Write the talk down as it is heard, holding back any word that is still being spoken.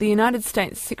the United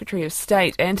States Secretary of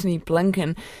State, Antony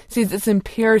Blinken, says it's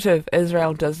imperative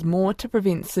Israel does more to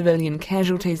prevent civilian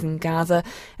casualties in Gaza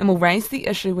and will raise the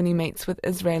issue when he meets with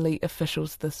Israeli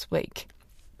officials this week.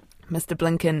 Mr.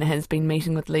 Blinken has been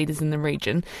meeting with leaders in the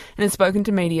region and has spoken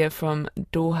to media from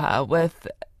Doha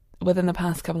within the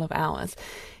past couple of hours.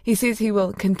 He says he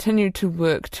will continue to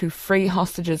work to free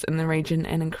hostages in the region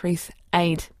and increase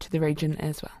aid to the region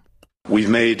as well. We've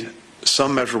made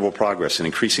some measurable progress in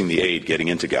increasing the aid getting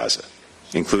into Gaza,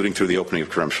 including through the opening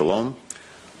of Kerem Shalom,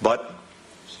 but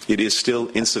it is still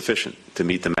insufficient to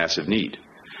meet the massive need.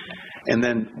 And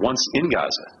then once in Gaza,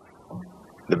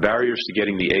 the barriers to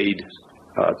getting the aid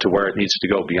to where it needs to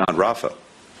go beyond Rafah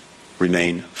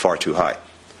remain far too high.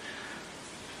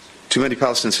 Too many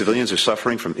Palestinian civilians are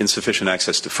suffering from insufficient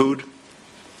access to food,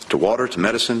 to water, to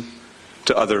medicine,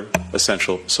 to other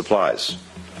essential supplies.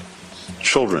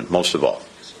 Children, most of all.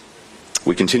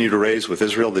 We continue to raise with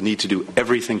Israel the need to do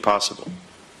everything possible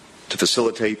to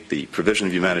facilitate the provision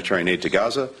of humanitarian aid to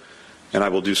Gaza, and I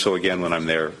will do so again when I'm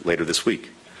there later this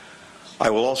week. I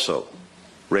will also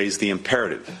raise the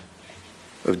imperative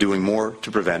of doing more to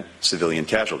prevent civilian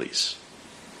casualties.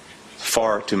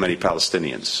 Far too many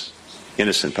Palestinians,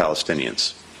 innocent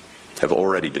Palestinians, have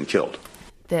already been killed.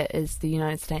 That is the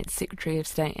United States Secretary of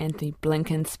State Antony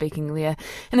Blinken speaking there,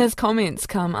 and his comments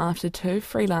come after 2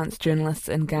 freelance journalists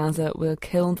in Gaza were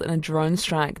killed in a drone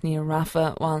strike near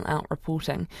Rafah while out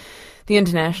reporting. The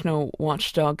International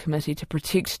Watchdog Committee to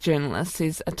Protect Journalists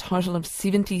says a total of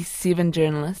 77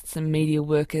 journalists and media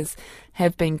workers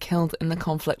have been killed in the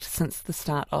conflict since the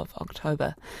start of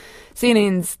October.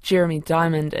 CNN's Jeremy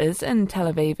Diamond is in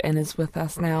Tel Aviv and is with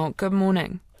us now. Good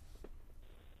morning.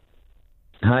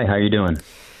 Hi, how are you doing?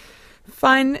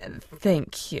 Fine,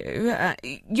 thank you.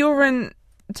 You're in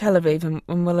Tel Aviv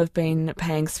and will have been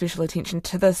paying special attention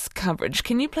to this coverage.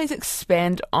 Can you please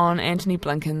expand on Antony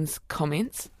Blinken's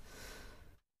comments?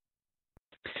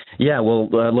 Yeah, well,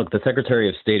 look, the Secretary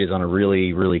of State is on a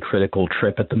really, really critical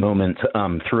trip at the moment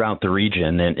throughout the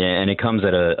region, and it comes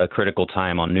at a critical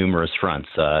time on numerous fronts.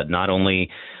 Not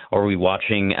only are we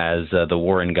watching as the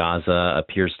war in Gaza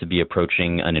appears to be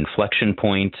approaching an inflection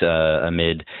point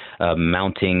amid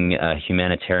mounting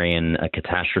humanitarian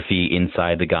catastrophe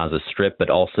inside the Gaza Strip, but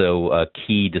also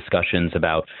key discussions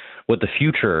about what the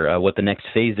future, what the next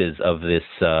phases of this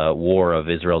war of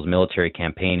Israel's military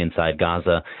campaign inside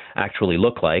Gaza actually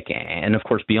look like. And of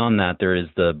course, beyond that, there is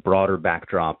the broader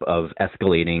backdrop of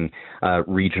escalating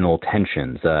regional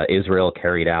tensions. Israel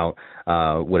carried out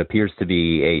what appears to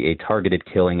be a targeted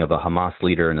killing of a Hamas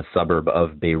leader in a suburb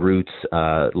of Beirut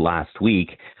last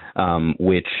week,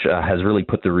 which has really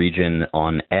put the region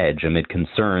on edge amid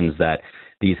concerns that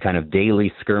these kind of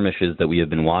daily skirmishes that we have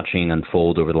been watching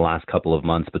unfold over the last couple of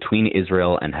months between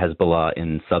Israel and Hezbollah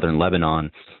in southern Lebanon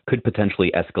could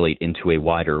potentially escalate into a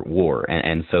wider war.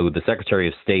 And so the Secretary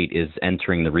of State is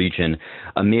entering the region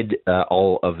amid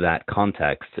all of that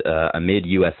context, amid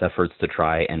U.S. efforts to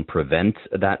try and prevent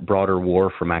that broader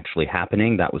war from actually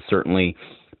happening. That was certainly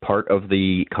part of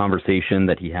the conversation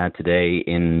that he had today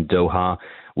in Doha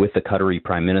with the Qatari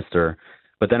Prime Minister.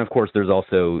 But then, of course, there's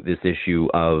also this issue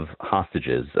of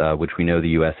hostages, which we know the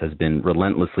U.S. has been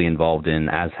relentlessly involved in,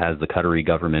 as has the Qatari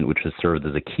government, which has served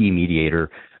as a key mediator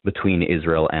between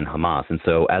Israel and Hamas. And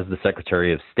so as the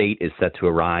Secretary of State is set to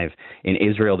arrive in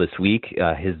Israel this week,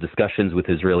 his discussions with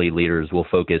Israeli leaders will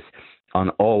focus on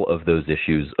all of those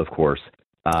issues, of course.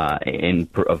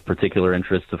 Of particular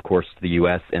interest, of course, to the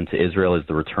U.S. and to Israel is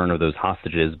the return of those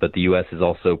hostages, but the U.S. is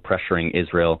also pressuring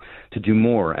Israel to do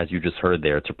more, as you just heard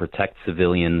there, to protect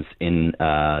civilians in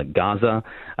Gaza,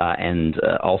 and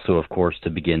also, of course,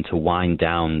 to begin to wind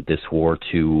down this war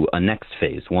to a next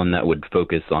phase, one that would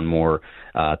focus on more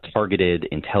targeted,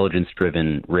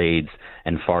 intelligence-driven raids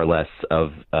and far less of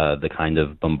the kind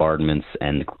of bombardments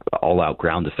and all-out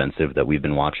ground offensive that we've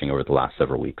been watching over the last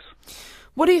several weeks.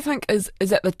 What do you think is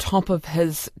at the top of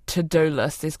his to-do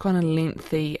list? There's quite a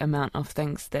lengthy amount of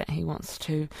things that he wants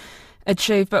to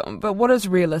achieve, but what is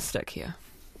realistic here?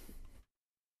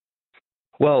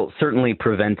 Well, certainly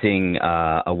preventing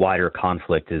a wider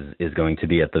conflict is going to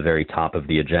be at the very top of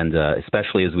the agenda,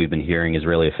 especially as we've been hearing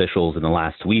Israeli officials in the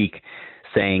last week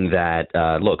saying that,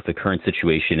 look, the current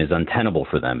situation is untenable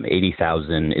for them.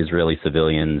 80,000 Israeli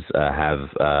civilians have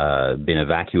been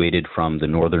evacuated from the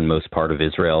northernmost part of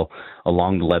Israel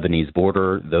along the Lebanese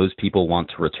border. Those people want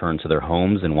to return to their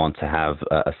homes and want to have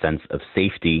a sense of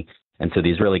safety And so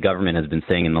the Israeli government has been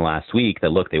saying in the last week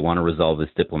that, look, they want to resolve this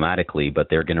diplomatically, but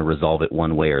they're going to resolve it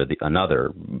one way or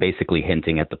another, basically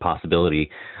hinting at the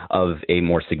possibility of a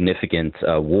more significant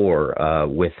war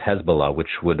with Hezbollah, which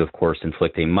would, of course,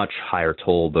 inflict a much higher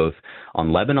toll both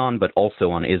on Lebanon but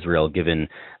also on Israel, given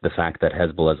the fact that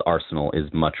Hezbollah's arsenal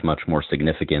is much, much more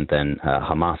significant than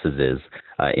Hamas's is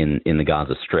in the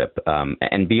Gaza Strip.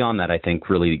 And beyond that, I think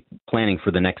really planning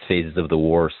for the next phases of the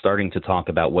war, starting to talk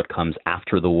about what comes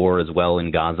after the war as well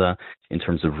in Gaza in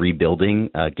terms of rebuilding,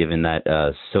 given that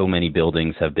so many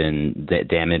buildings have been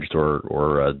damaged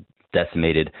or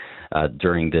decimated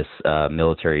during this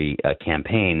military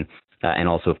campaign. And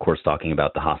also, of course, talking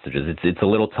about the hostages. It's a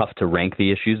little tough to rank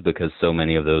the issues because so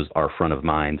many of those are front of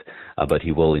mind, but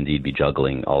he will indeed be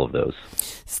juggling all of those.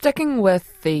 Sticking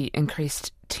with the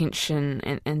increased tension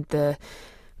and the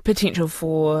potential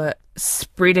for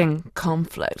spreading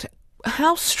conflict,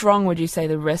 how strong would you say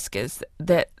the risk is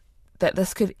that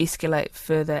this could escalate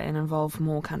further and involve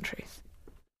more countries?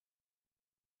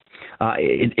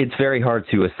 It's very hard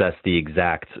to assess the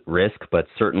exact risk, but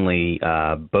certainly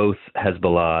both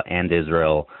Hezbollah and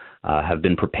Israel have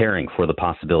been preparing for the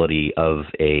possibility of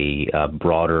a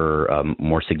broader,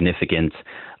 more significant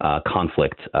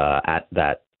conflict at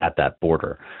that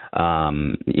border.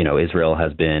 Israel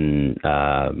has been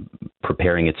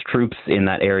preparing its troops in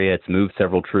that area. It's moved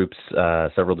several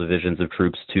divisions of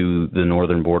troops to the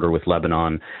northern border with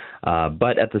Lebanon.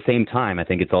 But at the same time, I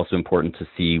think it's also important to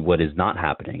see what is not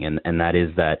happening. And that is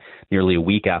that nearly a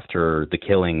week after the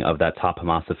killing of that top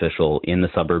Hamas official in the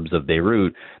suburbs of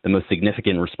Beirut, the most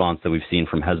significant response that we've seen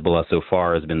from Hezbollah so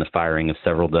far has been the firing of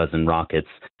several dozen rockets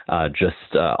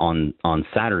just on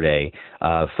Saturday,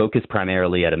 focused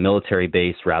primarily at a military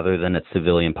base rather than at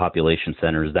civilian population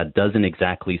centers. That doesn't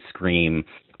exactly scream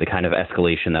the kind of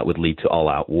escalation that would lead to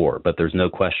all-out war. But there's no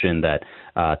question that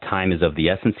time is of the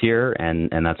essence here, and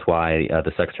that's why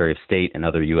the Secretary of State and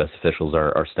other U.S. officials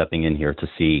are stepping in here to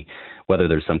see whether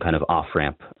there's some kind of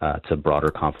off-ramp to broader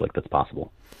conflict that's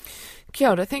possible.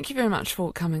 Kia ora, thank you very much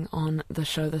for coming on the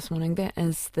show this morning. That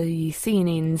is the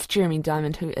CNN's Jeremy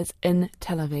Diamond, who is in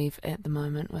Tel Aviv at the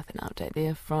moment with an update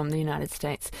there from the United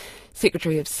States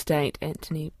Secretary of State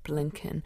Antony Blinken.